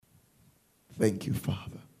Thank you,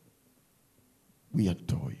 Father. We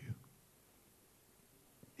adore you.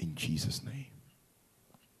 In Jesus' name.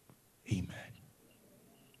 Amen.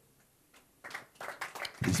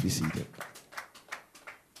 Please be seated.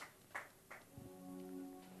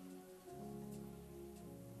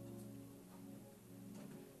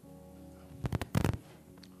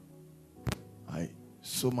 I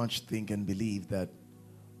so much think and believe that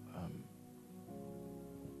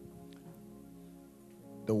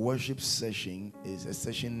the worship session is a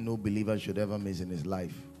session no believer should ever miss in his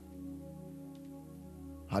life.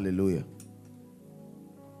 Hallelujah.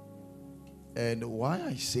 And why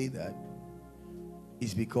I say that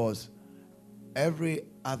is because every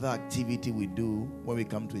other activity we do when we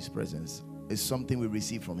come to his presence is something we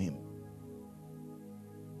receive from him.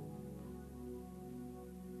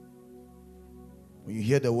 When you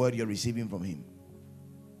hear the word, you're receiving from him.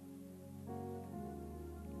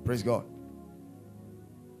 Praise God.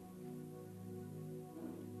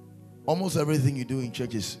 Almost everything you do in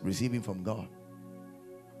church is receiving from God.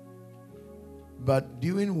 But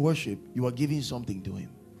during worship, you are giving something to him.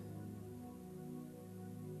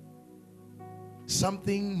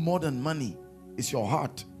 Something more than money is your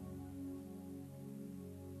heart.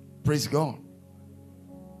 Praise God.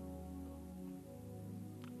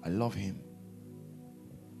 I love him.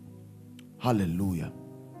 Hallelujah.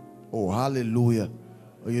 Oh, hallelujah.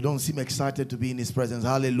 Oh, you don't seem excited to be in his presence.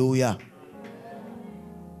 Hallelujah.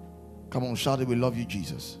 Come on, shout it. We love you,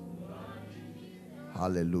 Jesus.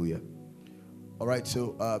 Hallelujah. All right,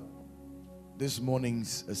 so this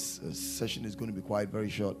morning's session is going to be quite very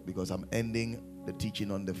short because I'm ending the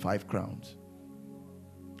teaching on the 5 crowns,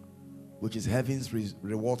 which is heaven's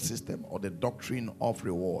reward system or the doctrine of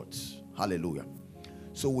rewards. Hallelujah.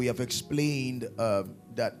 So we have explained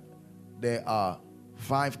that there are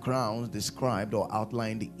 5 crowns described or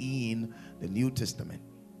outlined in the New Testament.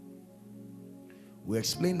 We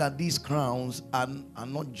explained that these crowns are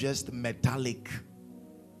not just metallic.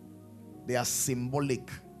 They are symbolic.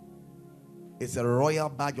 It's a royal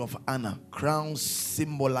badge of honor. Crown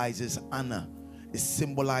symbolizes honor. It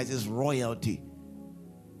symbolizes royalty,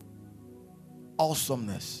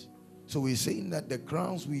 awesomeness. So we're saying that the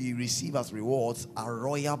crowns we receive as rewards are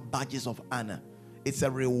royal badges of honor. It's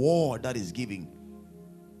a reward that is giving.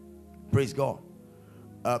 Praise God.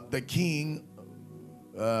 The king,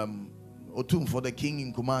 Otum for the king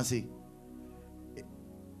in Kumasi,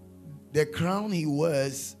 the crown he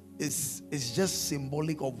wears is just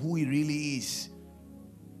symbolic of who he really is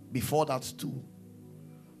before that stool,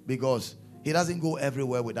 because he doesn't go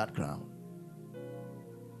everywhere with that crown.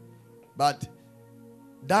 But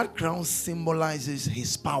that crown symbolizes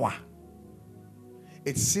his power.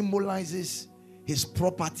 It symbolizes his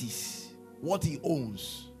properties, what he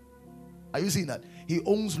owns. Are you seeing that? He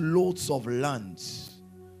owns loads of lands.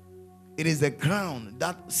 It is the crown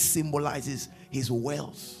that symbolizes his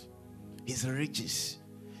wealth, his riches.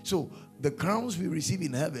 So the crowns we receive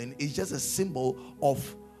in heaven is just a symbol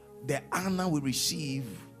of the honor we receive,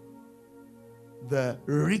 the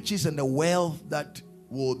riches and the wealth that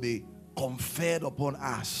will be conferred upon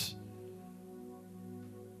us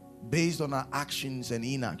based on our actions and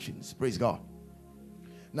inactions. Praise God.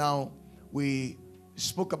 Now, we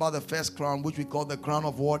spoke about the first crown, which we call the crown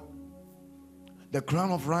of what? The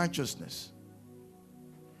crown of righteousness,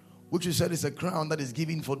 which we said is a crown that is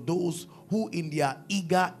given for those who in their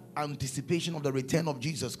eager anticipation of the return of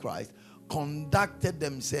Jesus Christ conducted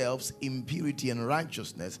themselves in purity and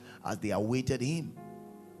righteousness as they awaited him.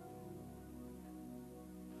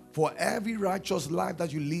 For every righteous life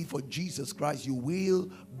that you live for Jesus Christ, you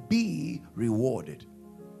will be rewarded.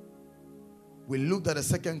 We looked at the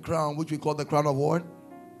second crown, which we call the crown of what?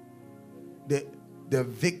 The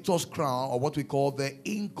victor's crown, or what we call the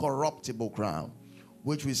incorruptible crown,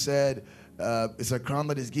 which we said is a crown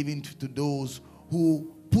that is given to those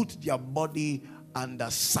who put their body under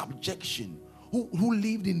subjection, who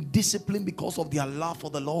lived in discipline because of their love for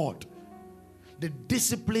the Lord. They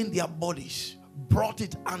disciplined their bodies, brought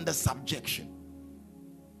it under subjection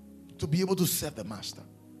to be able to serve the master.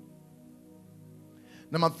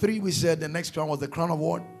 Number 3, we said the next crown was the crown of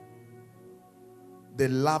what? The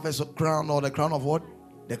lavish crown, or the crown of what?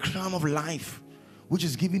 The crown of life, which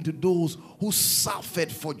is given to those who suffered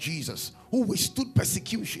for Jesus, who withstood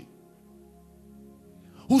persecution,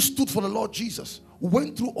 who stood for the Lord Jesus, who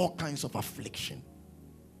went through all kinds of affliction,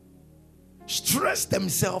 stressed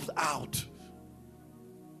themselves out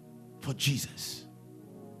for Jesus.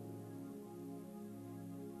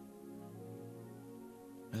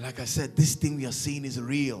 And like I said, this thing we are seeing is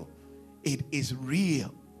real. It is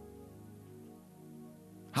real.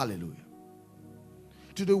 Hallelujah.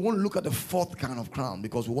 Today we want to look at the fourth kind of crown,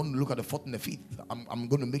 because we want to look at the fourth and the fifth. I'm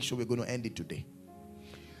going to make sure we're going to end it today.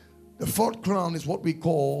 The fourth crown is what we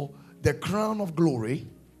call the crown of glory.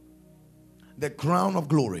 The crown of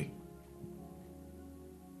glory.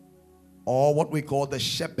 Or what we call the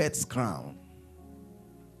shepherd's crown.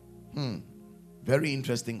 Very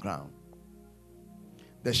interesting crown.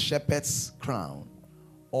 The shepherd's crown,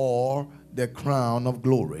 or the crown of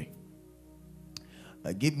glory.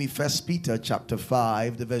 Give me 1 Peter chapter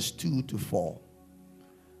 5, the verse 2 to 4.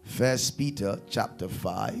 1 Peter chapter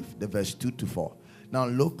 5, the verse 2 to 4. Now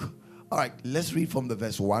look, all right, let's read from the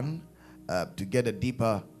verse 1 to get a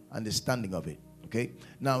deeper understanding of it. Okay.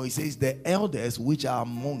 Now it says, the elders which are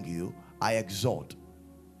among you I exhort,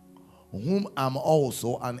 whom am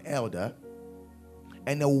also an elder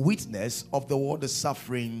and a witness of the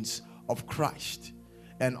sufferings of Christ,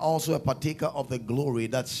 and also a partaker of the glory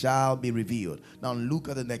that shall be revealed. Now look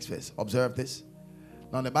at the next verse. Observe this.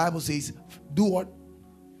 Now the Bible says, do what?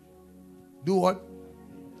 Do what?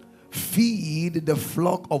 Feed the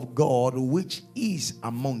flock of God which is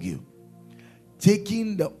among you,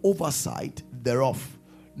 taking the oversight thereof,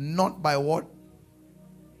 not by what?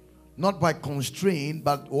 Not by constraint,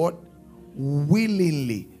 but what?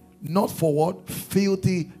 Willingly. Not for what?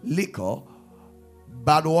 Filthy liquor,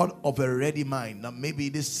 but what? Of a ready mind. Now maybe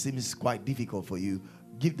this seems quite difficult for you.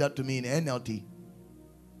 Give that to me in NLT,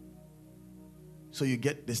 so you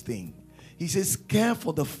get this thing. He says, care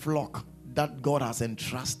for the flock that God has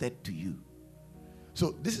entrusted to you.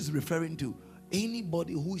 So this is referring to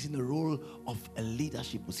anybody who is in the role of a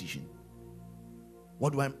leadership position.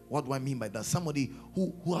 What do I mean by that? Somebody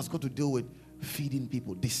who has got to deal with feeding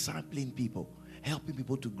people, discipling people, helping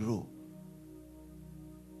people to grow.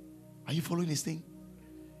 Are you following this thing?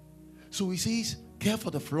 So he says, care for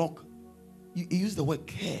the flock. He used the word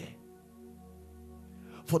care.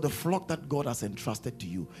 For the flock that God has entrusted to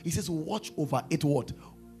you. He says, watch over it. What?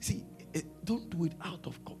 See, don't do it out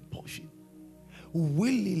of compulsion.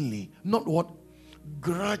 Willingly, not what?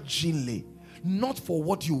 Grudgingly. Not for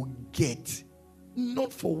what you get.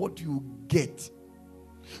 Not for what you get.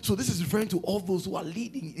 So this is referring to all those who are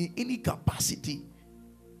leading in any capacity.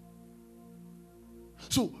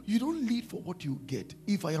 So you don't lead for what you get.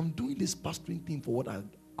 If I am doing this pastoring thing for what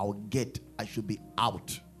I'll get, I should be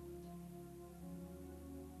out.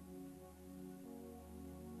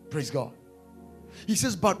 Praise God. He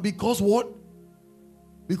says, but because what?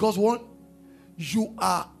 Because what? You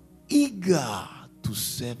are eager to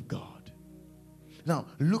serve God. Now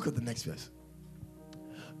look at the next verse.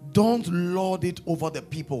 Don't lord it over the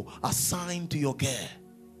people assigned to your care,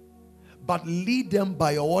 but lead them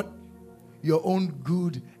by your what? Your own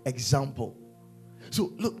good example.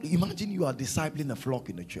 So look, imagine you are discipling a flock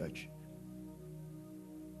in the church.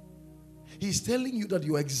 He's telling you that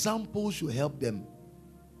your example should help them.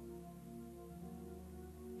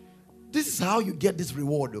 This is how you get this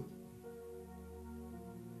reward.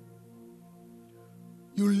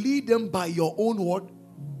 You lead them by your own what?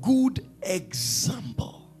 Good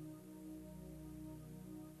example.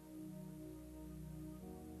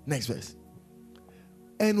 Next verse.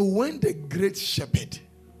 And when the great shepherd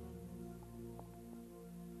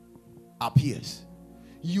appears,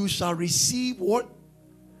 you shall receive what?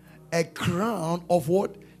 A crown of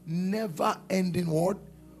what? Never ending what?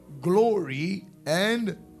 Glory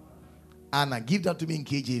and honor. Give that to me in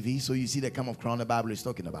KJV so you see the kind of crown the Bible is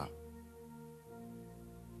talking about.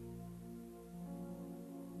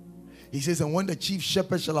 He says, and when the chief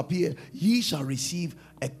shepherd shall appear, ye shall receive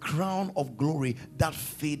a crown of glory that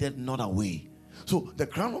fadeth not away. So the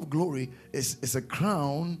crown of glory is a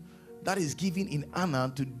crown that is given in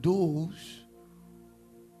honor to those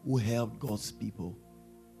who help God's people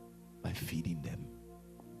by feeding them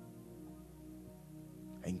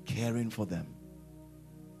and caring for them.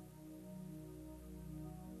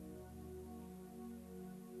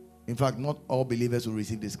 In fact, not all believers will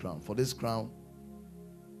receive this crown. For this crown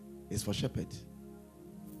is for shepherds.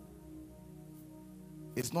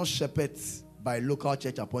 It's not shepherds by local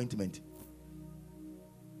church appointment.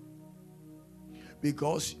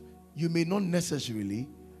 Because you may not necessarily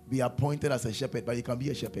be appointed as a shepherd, but you can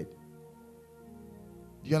be a shepherd.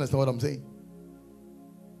 Do you understand what I'm saying?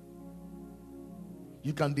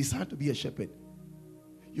 You can decide to be a shepherd.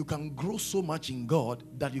 You can grow so much in God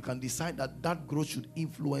that you can decide that that growth should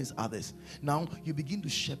influence others. Now you begin to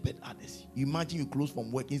shepherd others. You imagine you close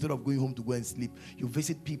from work, instead of going home to go and sleep, you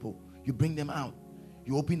visit people, you bring them out,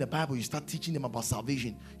 you open the Bible, you start teaching them about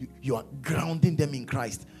salvation, you are grounding them in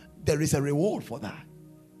Christ. There is a reward for that.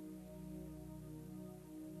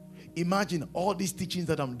 Imagine all these teachings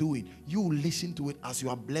that I'm doing, you listen to it as you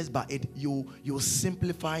are blessed by it. You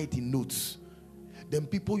simplify it in notes. Then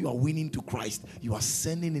people you are winning to Christ, you are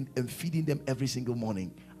sending in and feeding them every single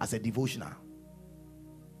morning as a devotional.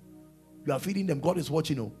 You are feeding them. God is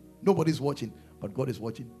watching. Oh, nobody's watching, but God is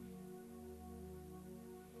watching.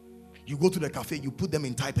 You go to the cafe, you put them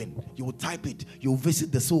in typing. You will type it. You will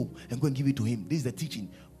visit the soul and go and give it to him. This is the teaching.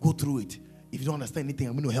 Go through it. If you don't understand anything,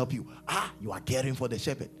 I'm going to help you. You are caring for the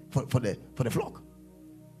shepherd, for the flock.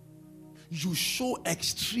 You show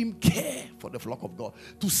extreme care for the flock of God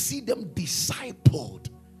to see them discipled.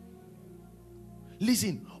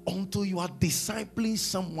 Listen, until you are discipling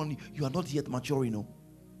someone, you are not yet mature, you know.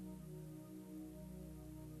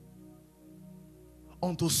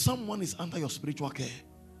 Until someone is under your spiritual care,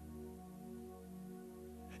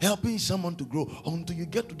 helping someone to grow, until you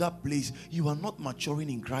get to that place, you are not maturing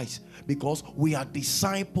in Christ, because we are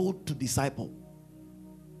discipled to disciple.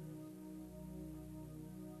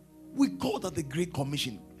 We call that the Great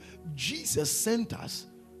Commission. Jesus sent us.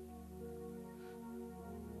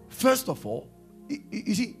 First of all,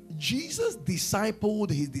 you see, Jesus discipled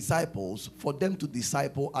his disciples for them to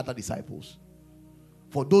disciple other disciples.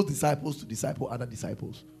 For those disciples to disciple other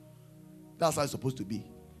disciples. That's how it's supposed to be.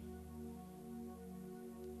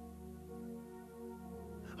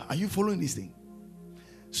 Are you following this thing?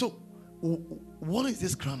 So, what is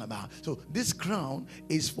this crown about? So, this crown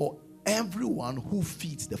is for everyone who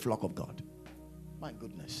feeds the flock of God. My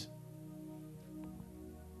goodness.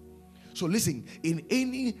 So listen, in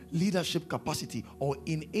any leadership capacity or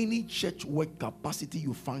in any church work capacity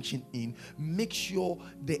you function in, make sure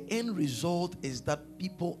the end result is that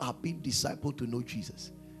people are being discipled to know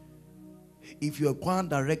Jesus. If you're a choir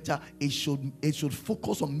director, it should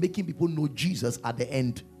focus on making people know Jesus at the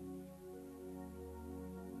end.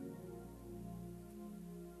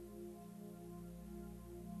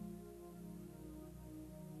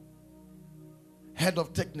 Head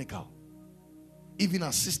of technical, even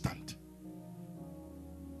assistant,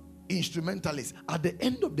 instrumentalist. At the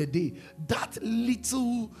end of the day, that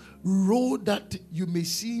little role that you may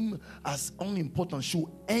seem as unimportant should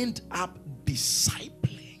end up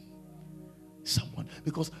discipling someone,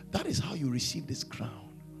 because that is how you receive this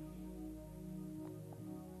crown.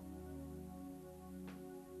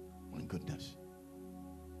 My goodness.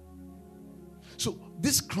 So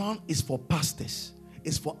this crown is for pastors,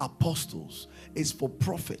 it's for apostles, it's for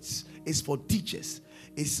prophets, it's for teachers,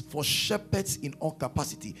 it's for shepherds in all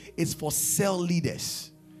capacity, it's for cell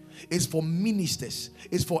leaders, it's for ministers,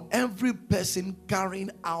 it's for every person carrying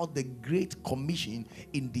out the Great Commission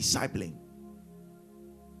in discipling.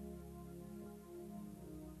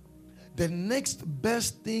 The next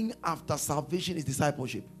best thing after salvation is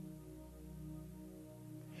discipleship.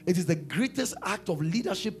 It is the greatest act of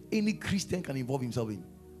leadership any Christian can involve himself in.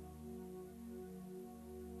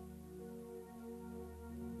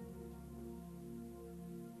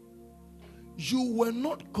 You were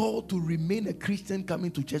not called to remain a Christian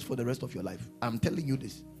coming to church for the rest of your life. I'm telling you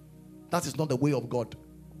this. That is not the way of God.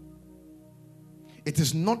 It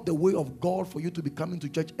is not the way of God for you to be coming to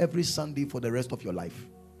church every Sunday for the rest of your life.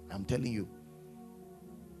 I'm telling you.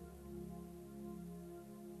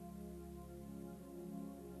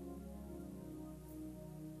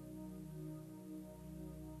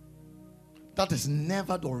 That is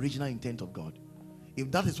never the original intent of God.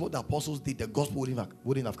 If that is what the apostles did, the gospel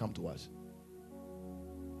wouldn't have come to us.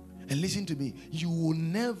 And listen to me, you will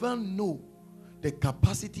never know the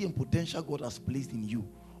capacity and potential God has placed in you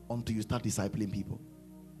until you start discipling people.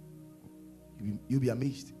 You'll be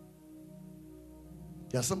amazed.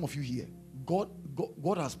 There are some of you here. God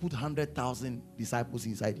has put 100,000 disciples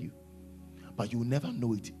inside you, but you will never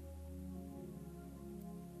know it.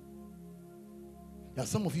 There are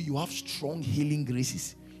some of you, you have strong healing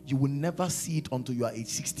graces. You will never see it until you are age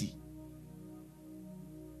 60.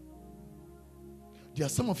 There are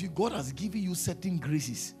some of you, God has given you certain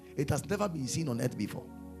graces. It has never been seen on earth before.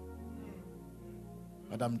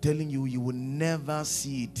 But I'm telling you, you will never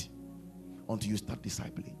see it until you start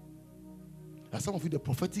discipling. There are some of you, the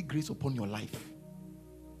prophetic grace upon your life.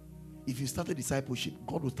 If you start a discipleship,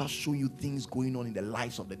 God will start showing you things going on in the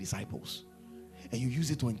lives of the disciples. And you use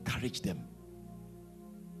it to encourage them,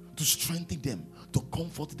 to strengthen them, to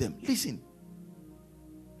comfort them. Listen.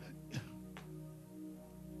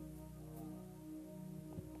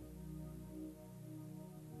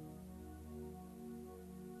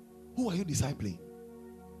 Who are you discipling?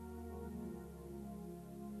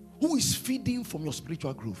 Who is feeding from your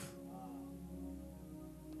spiritual growth?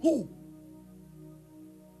 Who?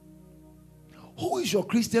 Who is your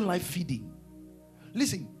Christian life feeding?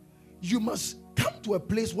 Listen, you must come to a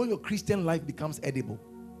place where your Christian life becomes edible.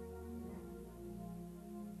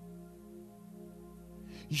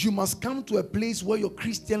 You must come to a place where your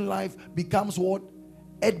Christian life becomes what?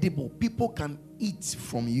 edible. People can eat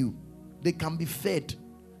from you. They can be fed.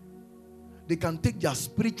 They can take their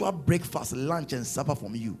spiritual breakfast, lunch, and supper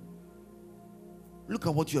from you. Look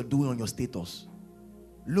at what you're doing on your status.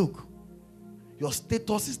 Look, your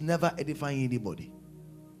status is never edifying anybody.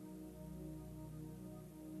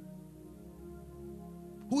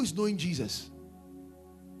 Who is knowing Jesus?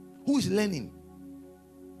 Who is learning?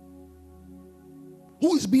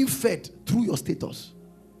 Who is being fed through your status?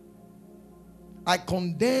 I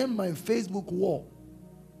condemn my Facebook wall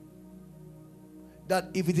that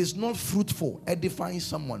if it is not fruitful, edifying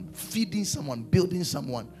someone, feeding someone, building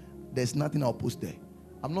someone, there's nothing I'll post there.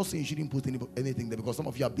 I'm not saying you shouldn't post anything there, because some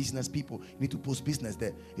of you are business people. You need to post business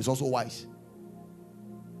there. It's also wise.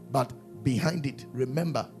 But behind it,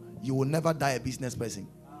 remember, you will never die a business person.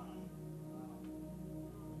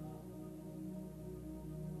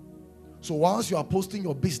 So whilst you are posting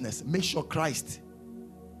your business, make sure Christ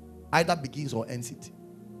either begins or ends it.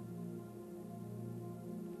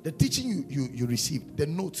 The teaching you received, the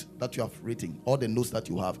notes that you have written, or the notes that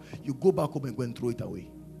you have, you go back home and go and throw it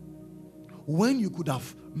away. When you could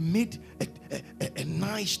have made a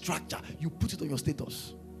nice structure, you put it on your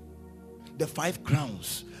status. The 5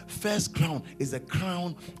 crowns. First crown is the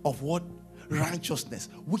crown of what? Righteousness,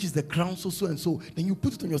 which is the crown so and so. Then you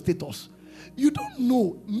put it on your status. You don't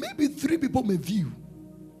know, maybe 3 people may view,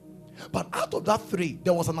 but out of that 3,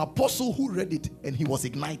 there was an apostle who read it and he was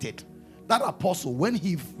ignited. That apostle, when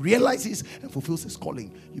he realizes and fulfills his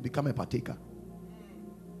calling, you become a partaker.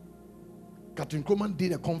 Catherine Coleman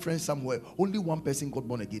did a conference somewhere. Only 1 person got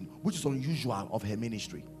born again, which is unusual of her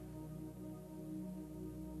ministry.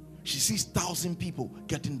 She sees 1,000 people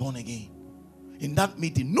getting born again. In that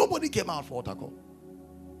meeting, nobody came out for altar call.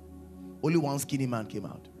 Only 1 skinny man came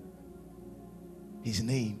out. His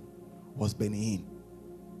name was Benny.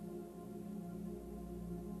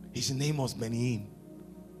 His name was Benny.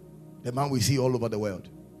 The man we see all over the world.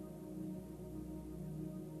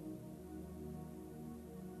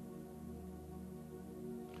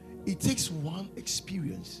 It takes one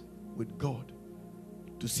experience with God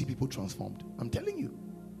to see people transformed. I'm telling you.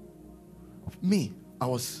 Me, I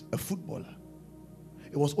was a footballer.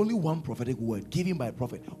 It was only 1 prophetic word given by a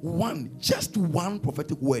prophet. Just one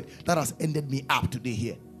prophetic word that has ended me up today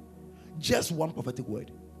here. Just 1 prophetic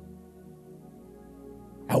word.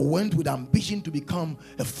 I went with ambition to become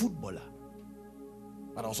a footballer,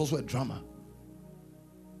 but I was also a drummer.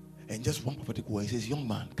 And just 1 prophetic word. He says, young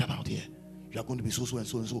man, come out here. You are going to be so and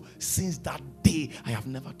so and so. Since that day, I have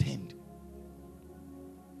never turned.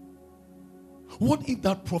 What if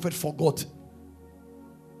that prophet forgot?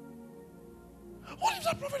 What if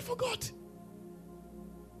that prophet forgot?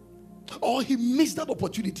 Or he missed that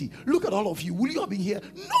opportunity? Look at all of you. Will you have been here?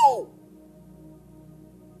 No.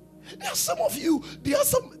 There are some of you. There are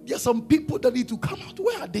some people that need to come out.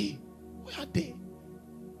 Where are they? Where are they?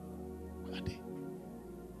 Where are they?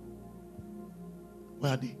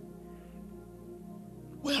 Where are they?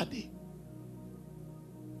 Where are they?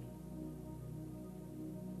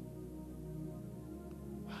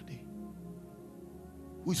 Where are they?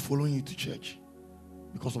 Who is following you to church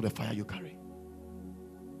because of the fire you carry?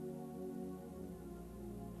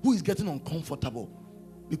 Who is getting uncomfortable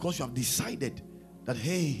because you have decided that,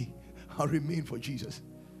 hey, I'll remain for Jesus?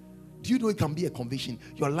 Do you know it can be a conviction?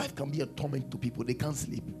 Your life can be a torment to people. They can't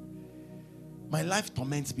sleep. My life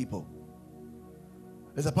torments people.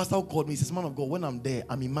 There's a pastor who called me. He says, man of God, when I'm there,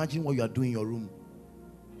 I'm imagining what you are doing in your room.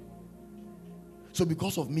 So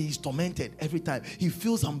because of me, he's tormented every time. He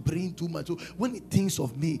feels I'm praying too much. So when he thinks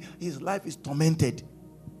of me, his life is tormented.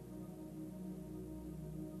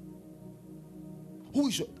 Who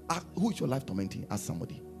is your life tormenting? Ask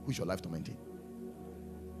somebody. Who is your life tormenting?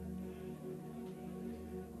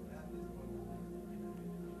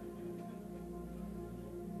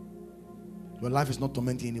 Your life is not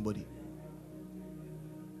tormenting anybody.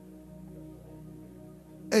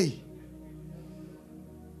 Hey,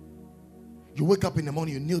 you wake up in the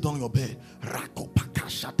morning, you kneel down on your bed.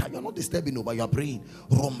 You're not disturbing nobody, you are praying.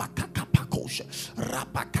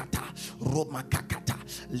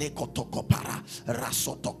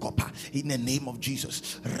 In the name of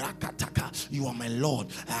Jesus, you are my Lord.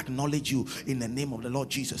 I acknowledge you in the name of the Lord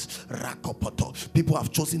Jesus. People have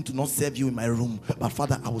chosen to not serve you in my room, but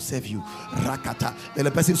Father, I will serve you. Then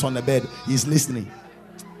the person's on the bed, he's listening.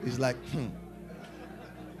 He's like,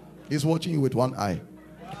 He's watching you with one eye.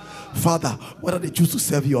 Father, whether they choose to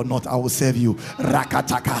serve you or not, I will serve you.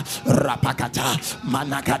 Rakataka, rapakata,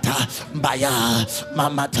 manakata, baya,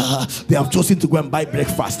 mamata. They have chosen to go and buy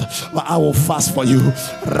breakfast, but I will fast for you.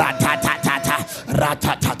 Ratatata,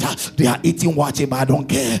 Ratatata. They are eating watching, but I don't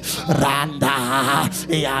care. Randa,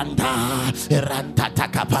 Yanda,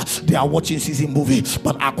 Rantatakapa. They are watching season movie,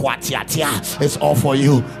 but Aquatiatia is all for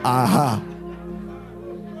you. Aha.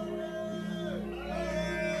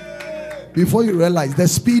 Before you realize, the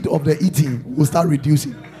speed of the eating will start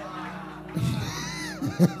reducing.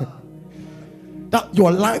 That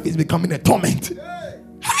your life is becoming a torment.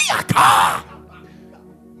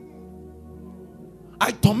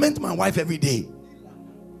 I torment my wife every day.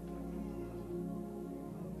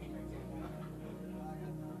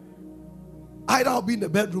 Either I'll be in the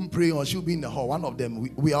bedroom praying or she'll be in the hall. One of them.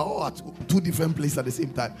 We are all at two different places at the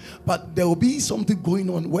same time. But there will be something going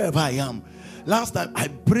on wherever I am. Last time I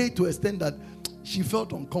prayed to extend that she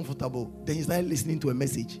felt uncomfortable. Then she started listening to a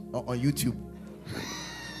message on YouTube.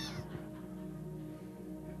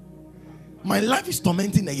 My life is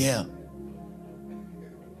tormenting a year.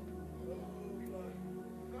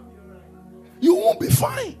 You won't be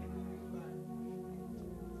fine.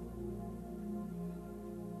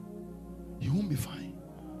 You won't be fine.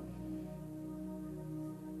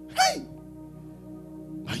 Hey!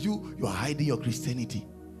 Are you are hiding your Christianity.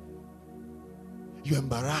 You're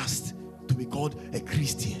embarrassed to be called a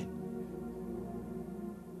Christian.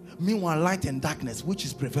 Meanwhile, light and darkness, which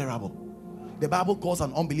is preferable? The Bible calls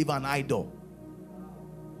an unbeliever an idol.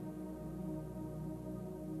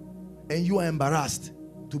 And you are embarrassed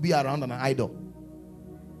to be around an idol.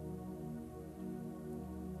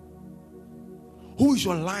 Who is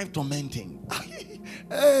your life tormenting?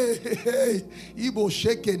 Hey, Ibo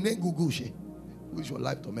sheke negugushe. Who is your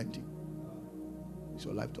life tormenting? Who is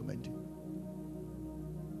your life tormenting?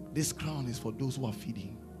 This crown is for those who are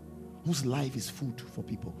feeding, whose life is food for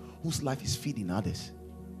people, whose life is feeding others.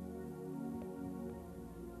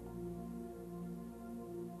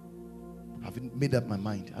 I've made up my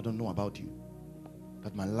mind. I don't know about you,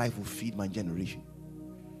 that my life will feed my generation.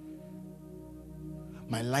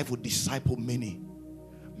 My life will disciple many.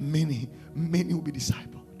 Many will be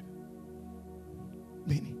discipled.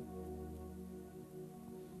 Many.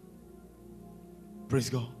 Praise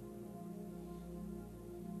God.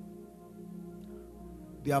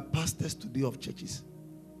 There are pastors today of churches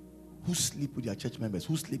who sleep with their church members,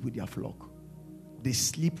 who sleep with their flock. They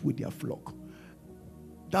sleep with their flock.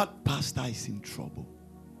 That pastor is in trouble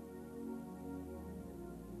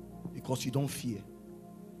because you don't fear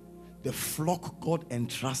the flock God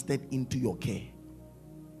entrusted into your care.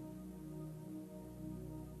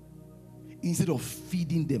 Instead of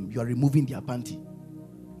feeding them, you are removing their panty.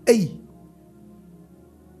 Hey,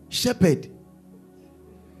 shepherd.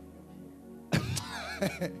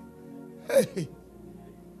 Hey,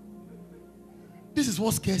 this is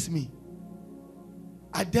what scares me.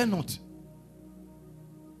 I dare not.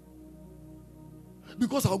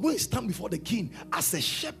 Because I'll go and stand before the king as a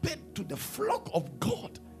shepherd to the flock of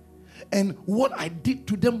God. And what I did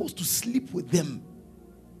to them was to sleep with them.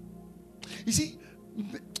 You see,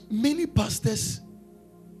 many pastors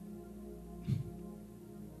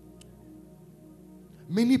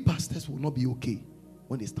will not be okay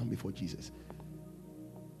when they stand before Jesus.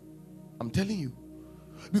 I'm telling you.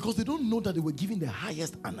 Because they don't know that they were given the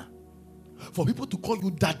highest honor. For people to call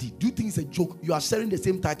you daddy, do you think it's a joke? You are sharing the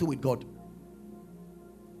same title with God.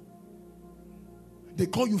 They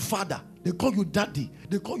call you father, they call you daddy,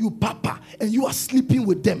 they call you papa, and you are sleeping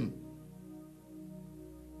with them.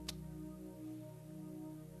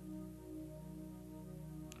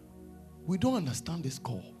 We don't understand this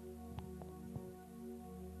call.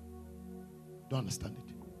 Don't understand it.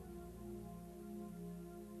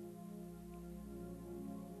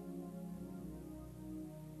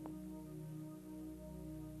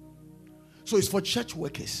 So it's for church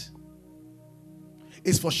workers.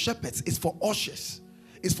 It's for shepherds. It's for ushers.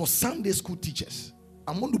 It's for Sunday school teachers.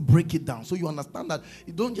 I'm going to break it down so you understand that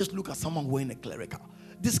you don't just look at someone wearing a clerical.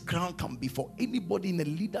 This crown can be for anybody in a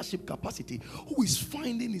leadership capacity who is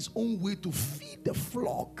finding his own way to feed the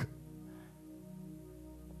flock.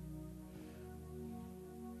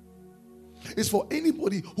 It's for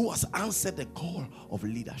anybody who has answered the call of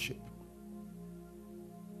leadership.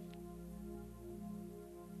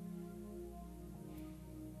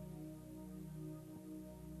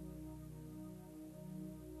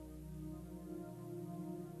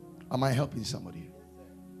 Am I helping somebody?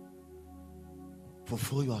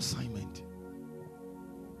 Fulfill your assignment.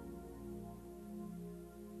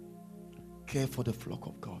 Care for the flock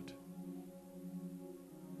of God.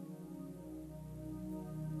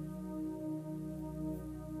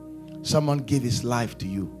 Someone gave his life to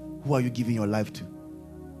you. Who are you giving your life to?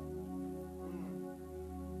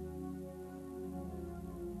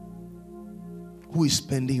 Who is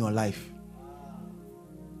spending your life?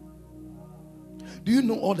 Do you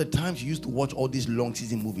know all the times you used to watch all these long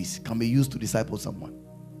season movies can be used to disciple someone?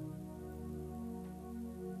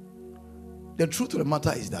 The truth of the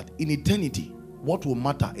matter is that in eternity, what will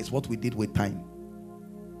matter is what we did with time.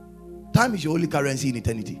 Time is your only currency in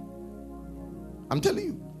eternity. I'm telling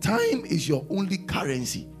you, time is your only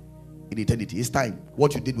currency in eternity. It's time.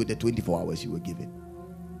 What you did with the 24 hours you were given.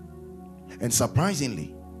 And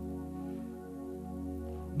surprisingly,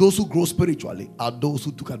 those who grow spiritually are those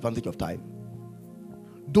who took advantage of time.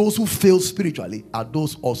 Those who fail spiritually are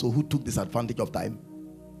those also who took disadvantage of time.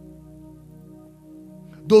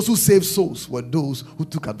 Those who saved souls were those who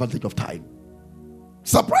took advantage of time.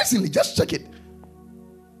 Surprisingly, just check it.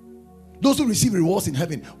 Those who received rewards in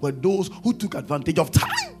heaven were those who took advantage of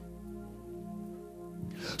time.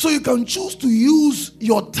 So you can choose to use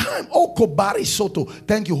your time. Oh, Kobari Soto.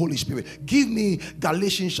 Thank you, Holy Spirit. Give me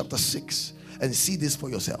Galatians chapter 6 and see this for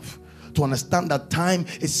yourself. To understand that time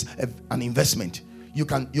is an investment. You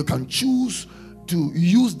can choose to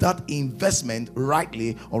use that investment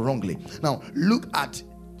rightly or wrongly. Now, look at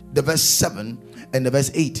the verse 7 and the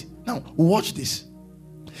verse 8. Now, watch this.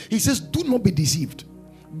 He says, do not be deceived.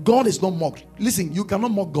 God is not mocked. Listen, you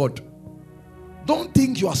cannot mock God. Don't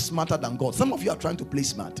think you are smarter than God. Some of you are trying to play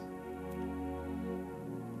smart.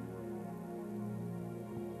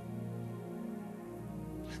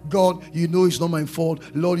 God, you know it's not my fault.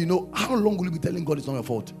 Lord, you know, how long will you be telling God it's not your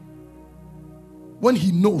fault? When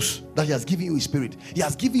he knows that he has given you his spirit, he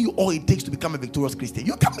has given you all it takes to become a victorious Christian.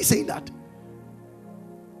 You can't be saying that.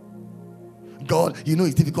 God, you know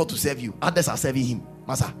it's difficult to serve you. Others are serving him.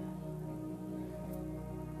 Master.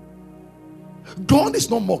 God is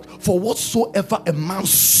not mocked. For whatsoever a man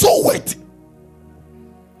soweth,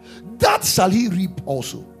 that shall he reap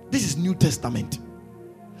also. This is New Testament.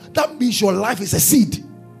 That means your life is a seed.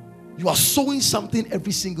 You are sowing something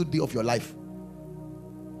every single day of your life.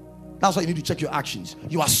 That's why you need to check your actions.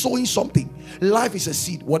 You are sowing something. Life is a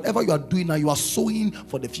seed. Whatever you are doing now, you are sowing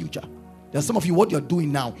for the future. There are some of you, what you're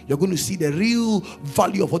doing now, you're going to see the real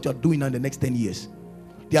value of what you're doing now in the next 10 years.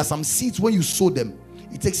 There are some seeds, when you sow them,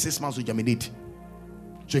 it takes 6 months to germinate.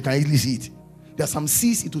 So you can easily see it. There are some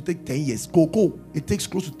seeds, it will take 10 years. Cocoa, it takes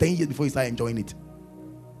close to 10 years before you start enjoying it.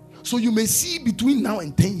 So you may see between now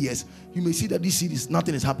and 10 years, you may see that this seed is,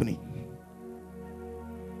 nothing is happening.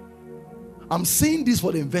 I'm saying this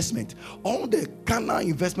for the investment. All the carnal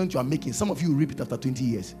investment you are making, some of you will reap it after 20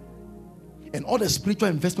 years. And all the spiritual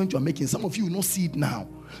investment you are making, some of you will not see it now.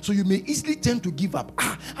 So you may easily tend to give up.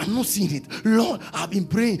 I'm not seeing it. Lord, I've been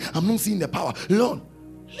praying. I'm not seeing the power. Lord,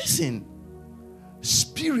 listen.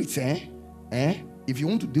 Spirit, if you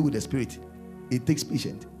want to deal with the spirit, it takes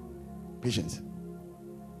patience.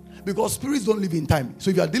 Because spirits don't live in time. So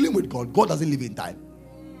if you are dealing with God, God doesn't live in time.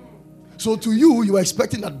 So to you, you are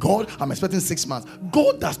expecting that God, I'm expecting 6 months.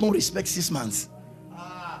 God does not respect 6 months.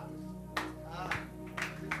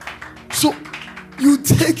 So you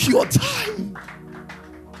take your time.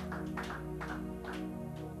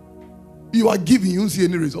 You are giving, you don't see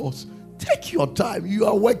any results. Take your time. You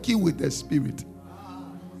are working with the spirit.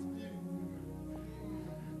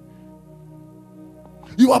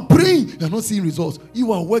 You are praying, you are not seeing results.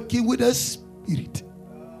 You are working with the spirit.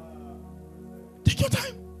 Take your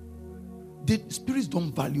time. The spirits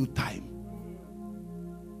don't value time.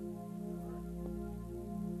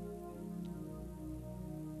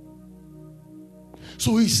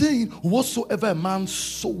 So he's saying, whatsoever a man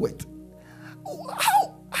soweth.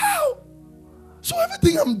 How? So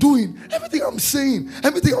everything I'm doing, everything I'm saying,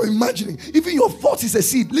 everything I'm imagining, even your thoughts is a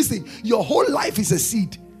seed. Listen, your whole life is a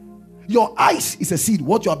seed. Your eyes is a seed.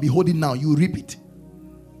 What you are beholding now, you reap it.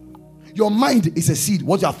 Your mind is a seed.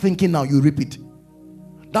 What you are thinking now, you reap it.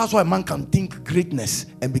 That's why a man can think greatness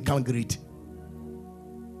and become great.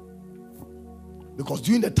 Because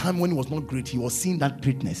during the time when he was not great, he was seeing that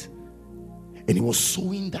greatness. And he was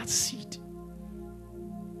sowing that seed.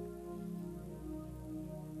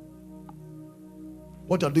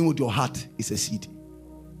 What you're doing with your heart is a seed.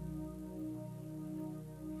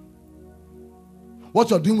 What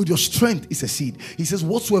you're doing with your strength is a seed. He says,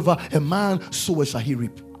 whatsoever a man soweth shall he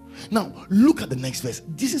reap. Now, look at the next verse.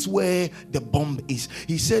 This is where the bomb is.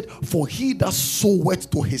 He said, for he that soweth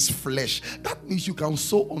to his flesh. That means you can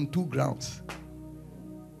sow on two grounds.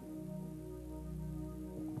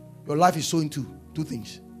 Your life is sowing two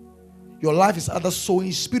things. Your life is either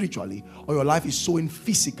sowing spiritually or your life is sowing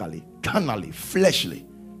physically, carnally, fleshly.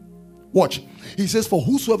 Watch. He says, for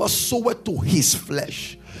whosoever soweth to his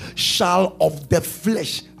flesh shall of the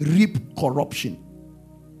flesh reap corruption.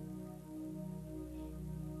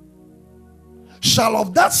 Shall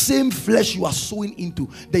of that same flesh you are sowing into.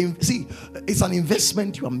 See, it's an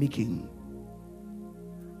investment you are making.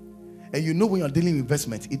 And you know when you're dealing with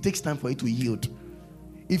investment, it takes time for it to yield.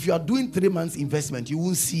 If you are doing 3 months investment, you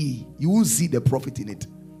won't see the profit in it.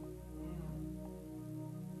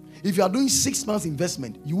 If you are doing 6 months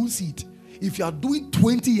investment, you won't see it. If you are doing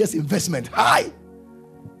 20 years investment,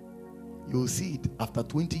 you will see it. After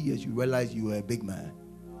 20 years, you realize you are a big man.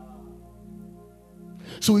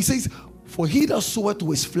 So he says, for he that soweth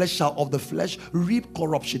to his flesh shall of the flesh reap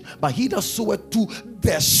corruption, but he that soweth to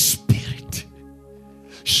the Spirit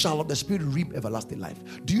shall of the Spirit reap everlasting life.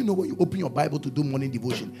 Do you know when you open your Bible to do morning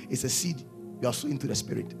devotion, it's a seed you are sowing to the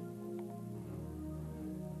Spirit.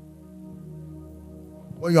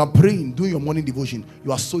 When you are praying, doing your morning devotion,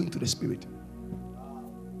 you are sowing to the Spirit.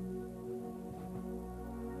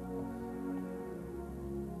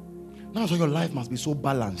 Now, so your life must be so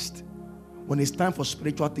balanced. When it's time for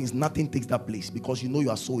spiritual things, nothing takes that place because you know you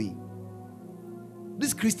are sowing.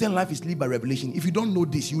 This Christian life is lived by revelation. If you don't know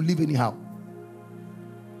this, you live anyhow.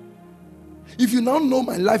 If you now know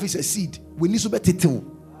my life is a seed, we need to be title.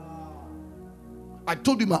 I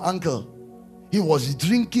told you my uncle, he was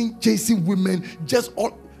drinking, chasing women, just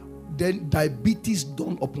all. Then diabetes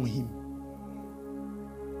dawned upon him.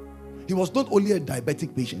 He was not only a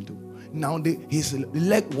diabetic patient too. Now his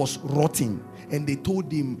leg was rotting, and they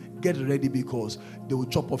told him, get ready because they will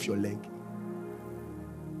chop off your leg.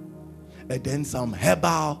 And then some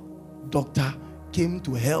herbal doctor came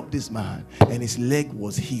to help this man, and his leg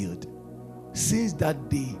was healed. Since that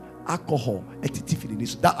day, alcohol,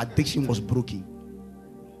 that addiction was broken.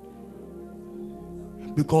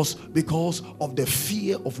 Because of the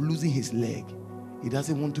fear of losing his leg, he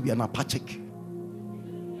doesn't want to be an Apache.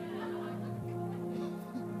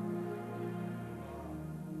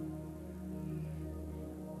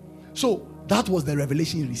 So that was the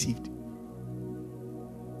revelation he received.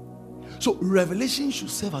 So revelation should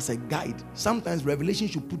serve as a guide. Sometimes revelation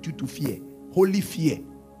should put you to fear, holy fear.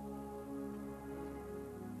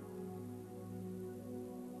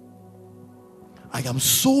 I am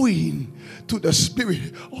sowing to the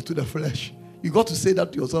Spirit or to the flesh. You got to say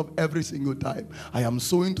that to yourself every single time. I am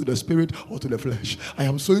sowing to the Spirit or to the flesh. I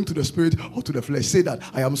am sowing to the Spirit or to the flesh. Say that.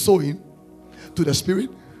 I am sowing to the Spirit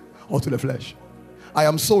or to the flesh. I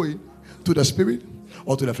am sowing to the Spirit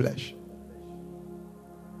or to the flesh.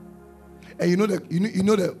 And you know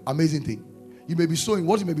the amazing thing. You may be sowing,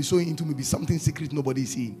 what you may be sowing into may be something secret nobody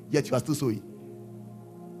is seeing, yet you are still sowing.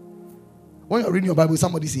 When you're reading your Bible,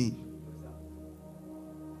 somebody is seeing.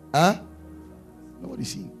 Huh? Nobody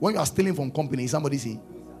seeing. When you are stealing from company, somebody seeing.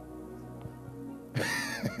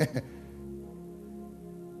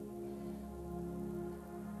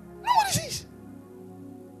 Nobody sees.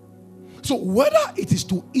 So whether it is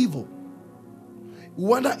to evil,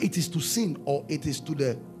 whether it is to sin, or it is to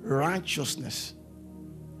the righteousness,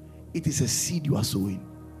 it is a seed you are sowing.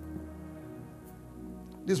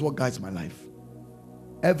 This is what guides my life.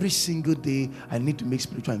 Every single day I need to make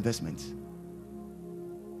spiritual investments.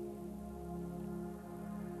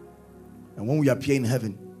 And when we appear in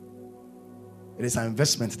heaven, it is our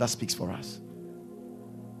investment that speaks for us.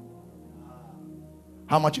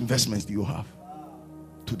 How much investments do you have?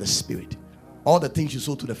 To the Spirit. All the things you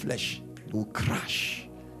sow to the flesh, they will crash.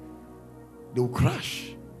 They will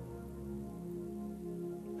crash.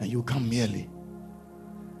 And you will come merely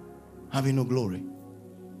having no glory.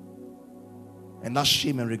 And that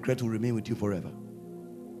shame and regret will remain with you forever.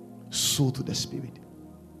 Sow to the Spirit.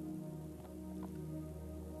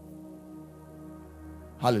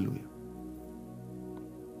 Hallelujah.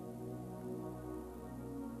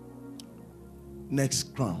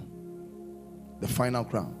 Next crown. The final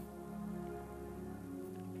crown.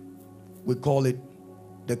 We call it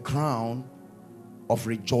the crown of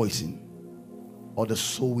rejoicing, or the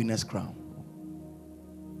soul winner's crown.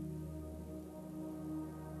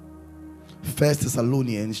 1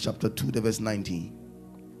 Thessalonians chapter 2, the verse 19.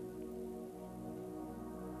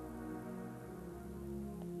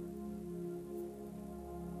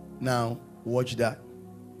 Now, watch that.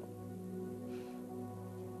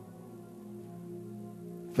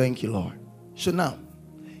 Thank you, Lord. So now,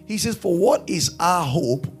 he says, for what is our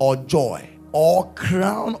hope or joy or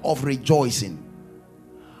crown of rejoicing?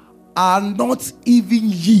 Are not even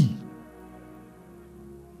ye?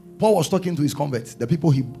 Paul was talking to his converts, the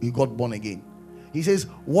people he got born again. He says,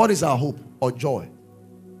 what is our hope or joy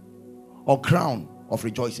or crown of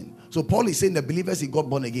rejoicing? So Paul is saying the believers he got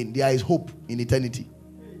born again, there is hope in eternity.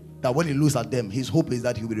 That when he looks at them, his hope is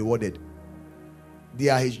that he will be rewarded. They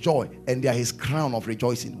are his joy and they are his crown of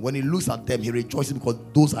rejoicing. When he looks at them, he rejoices because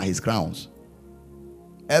those are his crowns.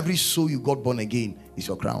 Every soul you got born again is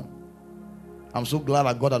your crown. I'm so glad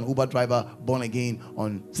I got an Uber driver born again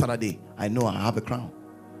on Saturday. I know I have a crown.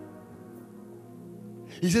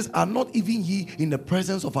 He says, are not even ye in the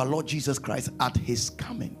presence of our Lord Jesus Christ at his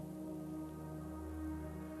coming?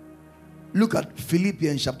 Look at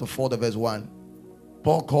Philippians chapter 4, the verse 1.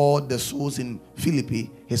 Paul called the souls in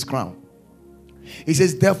Philippi his crown. He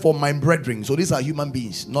says, therefore, my brethren, so these are human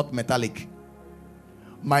beings, not metallic.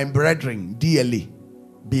 My brethren, dearly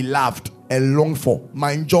beloved and longed for,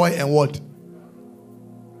 my joy and what?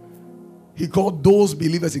 He called those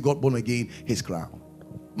believers he got born again his crown.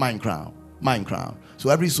 Mine crown. Mine crown. So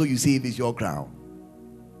every soul you save is your crown.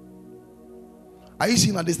 Are you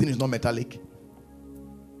seeing that this thing is not metallic?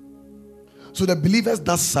 So the believers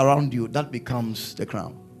that surround you, that becomes the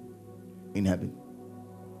crown in heaven.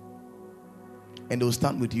 And they will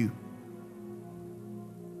stand with you.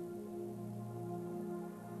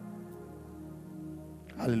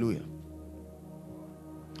 Hallelujah.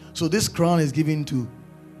 So this crown is given to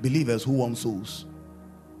believers who want souls.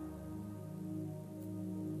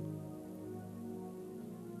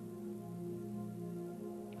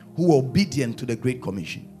 Who are obedient to the Great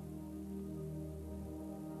Commission.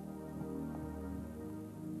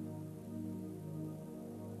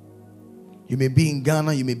 You may be in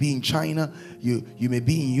Ghana, you may be in China, you may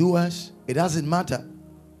be in US. It doesn't matter.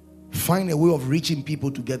 Find a way of reaching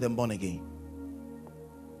people to get them born again.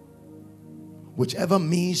 Whichever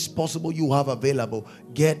means possible you have available,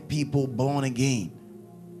 get people born again.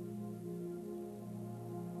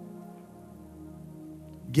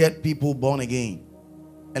 Get people born again.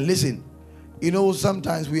 And listen, you know,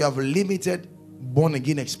 sometimes we have limited born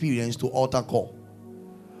again experience to altar call.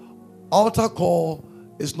 Altar call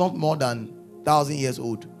is not more than 1,000 years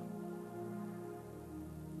old.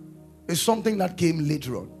 It's something that came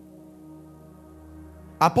later on.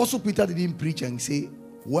 Apostle Peter didn't preach and say,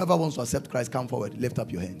 whoever wants to accept Christ, come forward, lift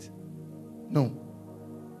up your hands. No.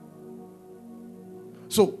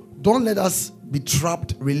 So don't let us be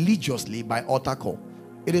trapped religiously by altar call.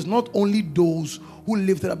 It is not only those who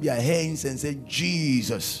lifted up their hands and said,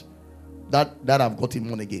 Jesus, that have gotten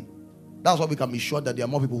born again. That's why we can be sure that there are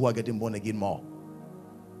more people who are getting born again more.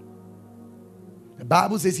 The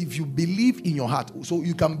Bible says if you believe in your heart, so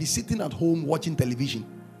you can be sitting at home watching television,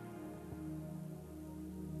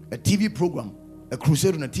 a TV program, a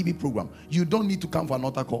crusade on a TV program. You don't need to come for an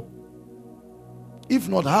altar call. If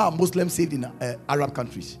not, how are Muslims saved in Arab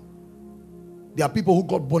countries? There are people who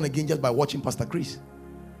got born again just by watching Pastor Chris.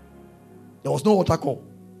 There was no altar call.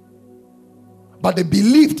 But they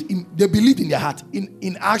believed in their heart.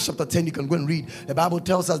 In Acts chapter 10, you can go and read. The Bible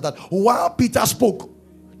tells us that while Peter spoke,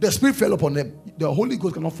 the Spirit fell upon them. The Holy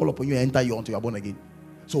Ghost cannot fall upon you and enter you until you are born again.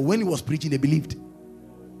 So when he was preaching, they believed.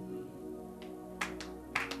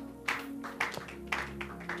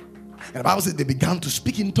 And the Bible says they began to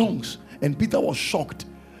speak in tongues. And Peter was shocked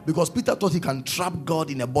because Peter thought he can trap God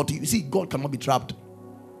in a bottle. You see, God cannot be trapped.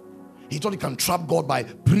 He thought he can trap God by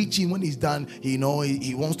preaching. When he's done, he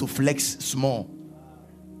wants to flex small.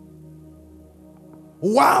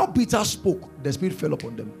 While Peter spoke, the Spirit fell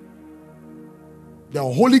upon them. The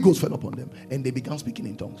Holy Ghost fell upon them. And they began speaking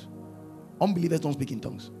in tongues. Unbelievers don't speak in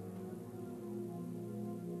tongues.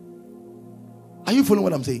 Are you following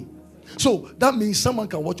what I'm saying? So that means someone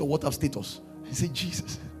can watch your WhatsApp status and say,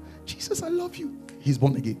 Jesus, I love you. He's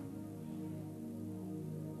born again.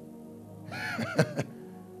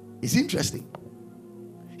 It's interesting.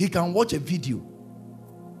 He can watch a video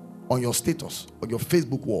on your status, on your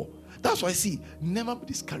Facebook wall. That's why I see, never be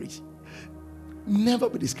discouraged. Never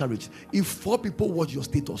be discouraged. If 4 people watch your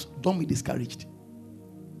status, don't be discouraged.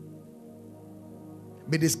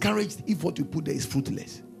 Be discouraged if what you put there is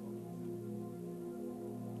fruitless.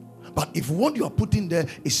 But if what you are putting there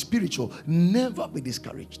is spiritual, never be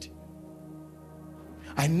discouraged.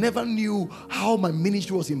 I never knew how my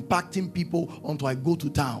ministry was impacting people until I go to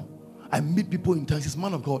town. I meet people in town. I say,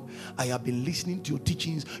 man of God, I have been listening to your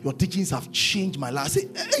teachings. Your teachings have changed my life. I say,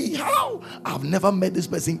 hey, how? I've never met this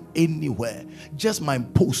person anywhere. Just my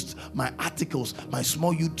posts, my articles, my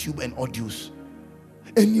small YouTube and audios.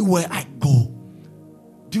 Anywhere I go.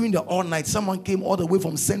 During the all night, someone came all the way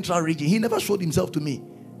from Central Region. He never showed himself to me.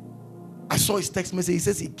 I saw his text message. He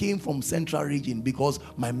says he came from Central Region because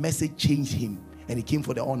my message changed him. And he came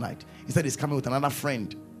for the all night. He said he's coming with another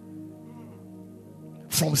friend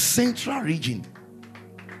from Central Region.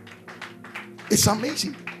 It's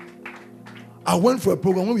amazing. I went for a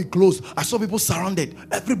program. When we closed, I saw people surrounded.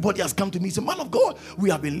 Everybody has come to me and said, man of God, we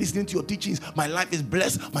have been listening to your teachings. My life is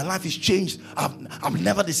blessed. My life is changed. I'm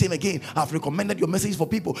never the same again. I've recommended your message for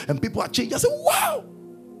people and people are changed. I said, wow.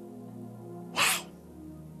 Wow.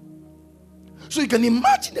 So you can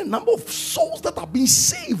imagine the number of souls that are being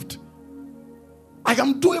saved. I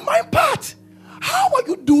am doing my part. How are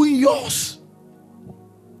you doing yours?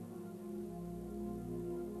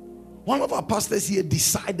 One of our pastors here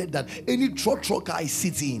decided that any truck I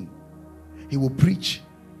sit in, he will preach.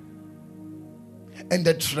 And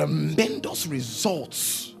the tremendous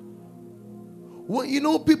results. Well, you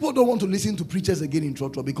know, people don't want to listen to preachers again in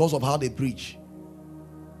church because of how they preach.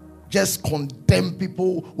 Just condemn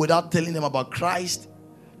people without telling them about Christ.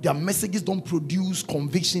 Their messages don't produce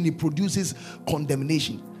conviction, it produces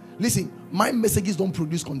condemnation. Listen, my messages don't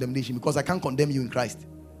produce condemnation because I can't condemn you in Christ.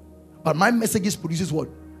 But my messages produces what?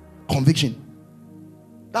 Conviction.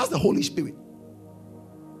 That's the Holy Spirit.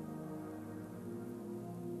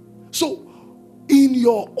 So, in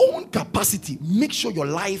your own capacity, make sure your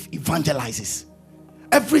life evangelizes.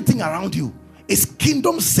 Everything around you is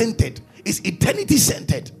kingdom-centered, is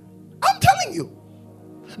eternity-centered. I'm telling you.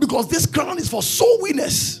 Because this crown is for soul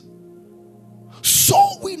winners.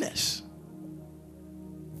 Soul winners.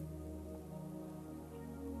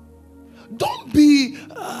 Don't be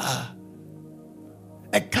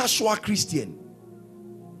a casual Christian.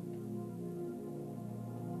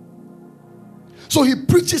 So he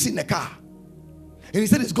preaches in the car. And he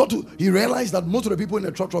said he realized that most of the people in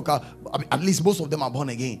the truck car, at least most of them are born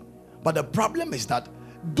again. But the problem is that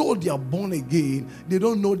though they are born again, they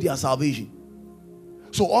don't know their salvation.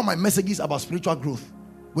 So all my messages about spiritual growth.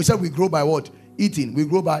 We said we grow by what? Eating. We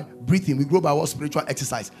grow by breathing. We grow by what? Spiritual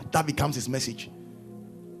exercise. That becomes his message.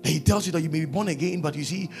 And he tells you that you may be born again, but you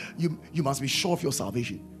see, you must be sure of your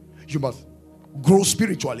salvation. You must grow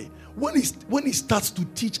spiritually. When he starts to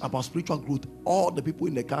teach about spiritual growth, all the people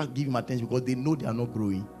in the car give him attention because they know they are not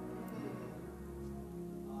growing.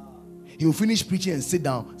 He will finish preaching and sit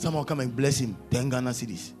down. Someone will come and bless him. 10 Ghana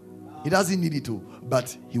cedis. He doesn't need it to,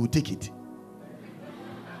 but he will take it.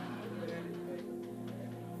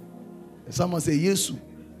 Someone say, Yesu,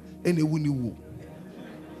 ene wuni wo.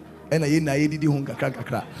 Ena ye na ye didi hon kakra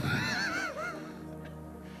kakra.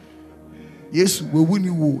 Yesu, we wuni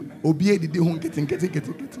wo. Obiye didi hon keten.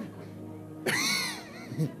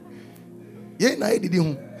 Ye na ye didi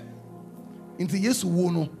hon. Inti Yesu wo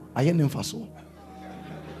no, aye ne mfaso.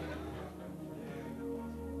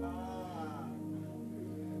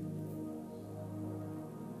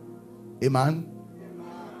 Amen.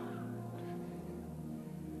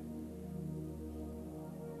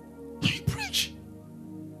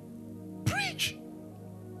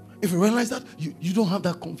 If you realize that you don't have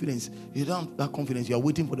that confidence, you are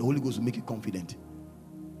waiting for the Holy Ghost to make you confident.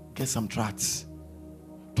 Get some tracts.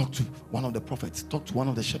 Talk to one of the prophets. Talk to one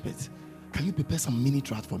of the shepherds. Can you prepare some mini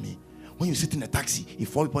tract for me? When you sit in a taxi, if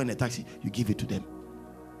 4 people in a taxi, you give it to them.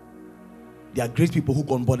 There are great people who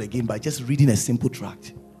got born again by just reading a simple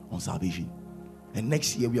tract on salvation. And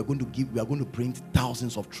next year we are going to print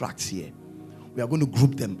thousands of tracts here. We are going to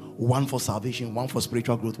group them, one for salvation, one for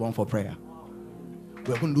spiritual growth, one for prayer.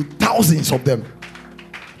 We are going to do thousands of them.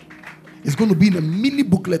 It's going to be in a mini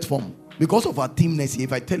booklet form. Because of our theme next year,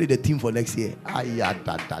 if I tell you the theme for next year,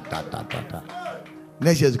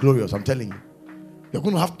 next year is glorious, I'm telling you. You're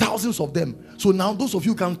going to have thousands of them. So now those of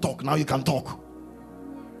you can talk, now you can talk.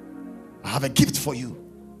 I have a gift for you.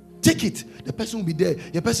 Take it. The person will be there.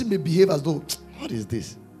 The person may behave as though, what is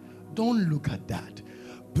this? Don't look at that.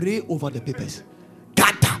 Pray over the papers.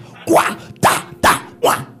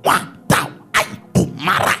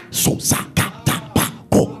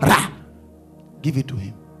 Give it to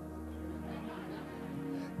him.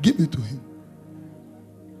 Give it to him.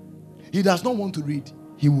 He does not want to read.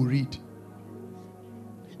 He will read.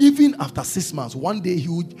 Even after 6 months, one day he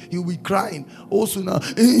will be crying. Also now,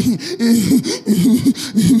 he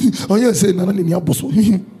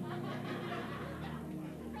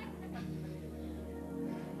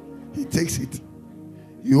takes it.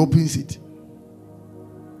 He opens it.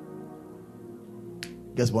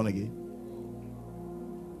 Gets born again.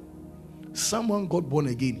 Someone got born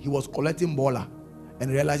again. He was collecting bola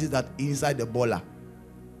and realizes that inside the bola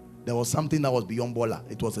there was something that was beyond bola.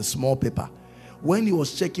 It was a small paper. When he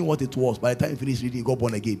was checking what it was, by the time he finished reading, he got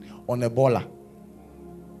born again on a bola.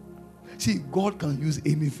 See, God can use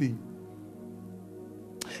anything.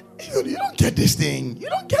 You don't get this thing. You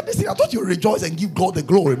don't get this thing. I thought you rejoice and give God the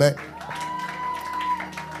glory, man.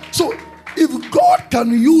 So, if God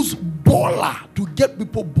can use bola to get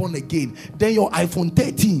people born again, then your iPhone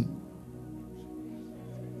 13,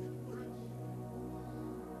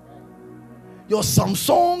 your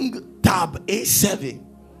Samsung Tab A7,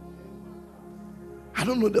 I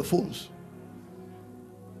don't know the phones.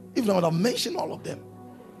 If I would have mentioned all of them,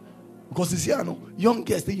 because it's here, young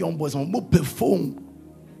girls, the young boys, on mobile phone.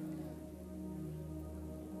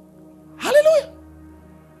 Hallelujah!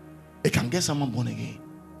 It can get someone born again.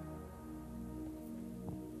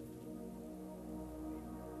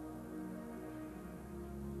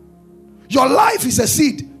 Your life is a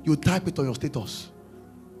seed. You type it on your status.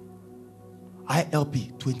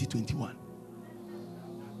 ILP 2021.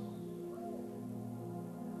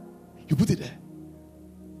 You put it there.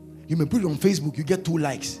 You may put it on Facebook, you get 2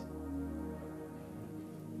 likes.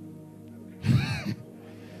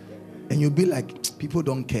 And you'll be like, people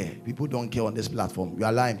don't care. People don't care on this platform. You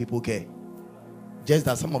are lying, people care. Just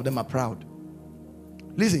that some of them are proud.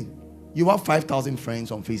 Listen, you have 5,000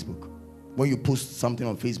 friends on Facebook. When you post something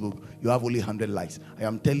on Facebook, you have only 100 likes. I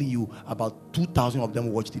am telling you, about 2,000 of them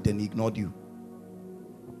watched it and ignored you.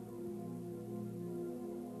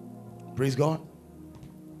 Praise God.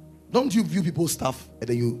 Don't you view people's stuff and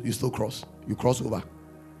then you still cross? You cross over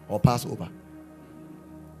or pass over.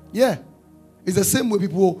 Yeah. It's the same way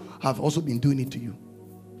people have also been doing it to you.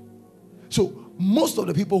 So most of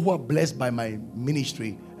the people who are blessed by my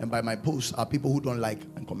ministry and by my posts are people who don't like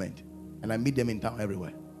and comment. And I meet them in town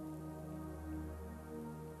everywhere.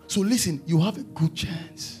 So listen, you have a good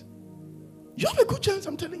chance. You have a good chance,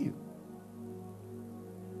 I'm telling you.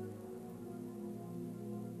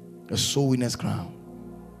 A soul winner's crown.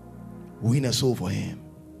 Win a soul for him.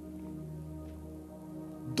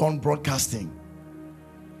 Dawn Broadcasting.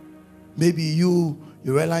 Maybe you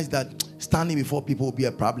realize that standing before people will be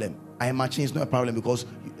a problem. I imagine it's not a problem because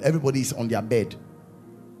everybody is on their bed.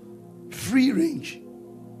 Free range.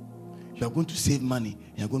 You are going to save money.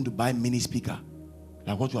 You are going to buy mini speaker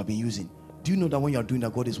like what you have been using. Do you know that when you are doing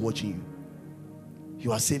that, God is watching you?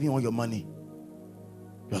 You are saving all your money.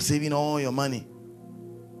 You are saving all your money.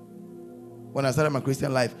 When I started my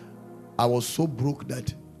Christian life, I was so broke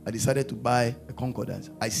that I decided to buy a concordance.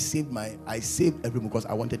 I saved everything because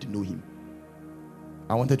I wanted to know him.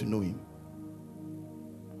 I wanted to know him.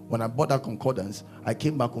 When I bought that concordance, I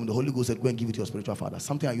came back home. The Holy Ghost said, go and give it to your spiritual father.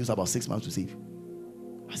 Something I used about 6 months to save.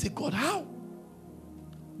 I said, God, how?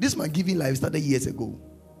 This my giving life started years ago.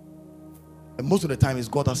 And most of the time, it's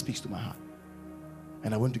God that speaks to my heart.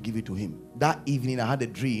 And I went to give it to him. That evening, I had a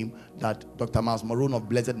dream that Dr. Miles Morone of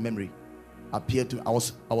blessed memory appeared to. I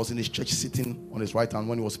was in his church sitting on his right hand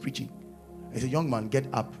when he was preaching. He said, young man, get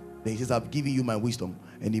up. Then he says, I've given you my wisdom.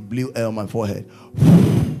 And he blew air on my forehead.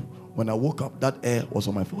 When I woke up, that air was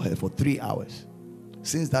on my forehead for 3 hours.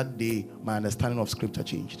 Since that day, my understanding of scripture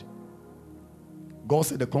changed. God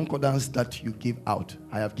said, the concordance that you give out,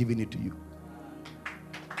 I have given it to you.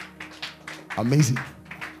 Amazing.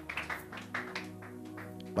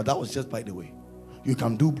 But that was just by the way. You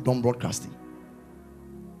can do Dawn Broadcasting.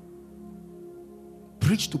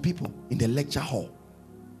 Preach to people in the lecture hall.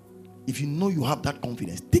 If you know you have that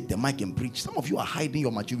confidence, take the mic and preach. Some of you are hiding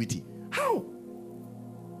your maturity. How?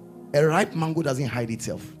 A ripe mango doesn't hide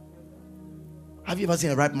itself. Have you ever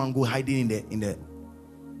seen a ripe mango hiding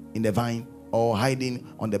in the vine or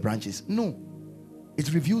hiding on the branches? No.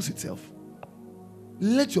 It reveals itself.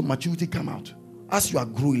 Let your maturity come out. As you are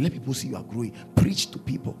growing, let people see you are growing. Preach to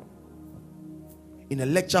people. In a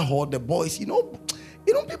lecture hall, the boys, you know,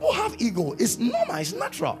 people have ego. It's normal, it's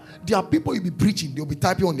natural. There are people you'll be preaching, they'll be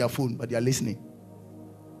typing on their phone, but they are listening.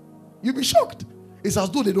 You'll be shocked. It's as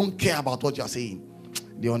though they don't care about what you're saying.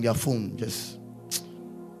 They're on their phone,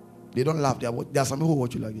 they don't laugh. There are some people who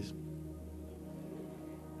watch you like this.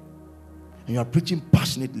 And you are preaching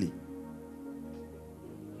passionately.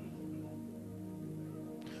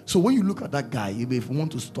 So when you look at that guy, you may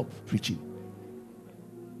want to stop preaching.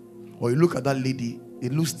 Or you look at that lady, the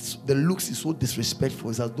looks is so disrespectful.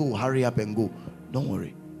 It's as though hurry up and go. Don't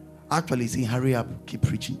worry. Actually, saying hurry up, keep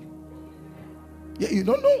preaching. Yeah, you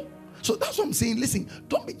don't know. So that's what I'm saying. Listen,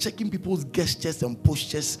 don't be checking people's gestures and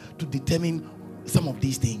postures to determine some of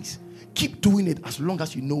these things. Keep doing it as long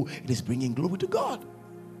as you know it is bringing glory to God.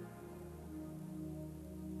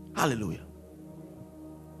 Hallelujah.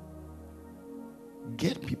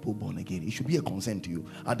 Get people born again. It should be a concern to you.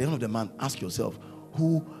 At the end of the month, ask yourself,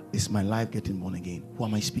 who is my life getting born again? Who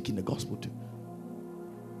am I speaking the gospel to?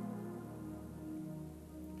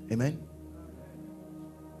 Amen.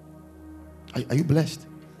 Are you blessed?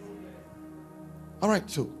 All right,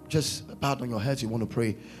 so just bow down your heads. You want to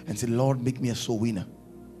pray and say, Lord, make me a soul winner.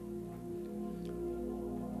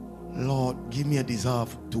 Lord, give me a desire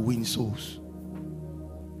to win souls.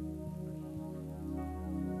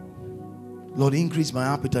 Lord, increase my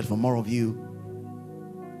appetite for more of you.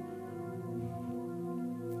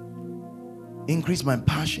 Increase my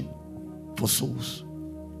passion for souls.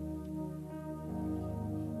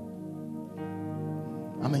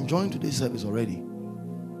 I'm enjoying today's service already.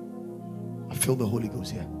 I feel the Holy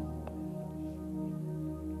Ghost here.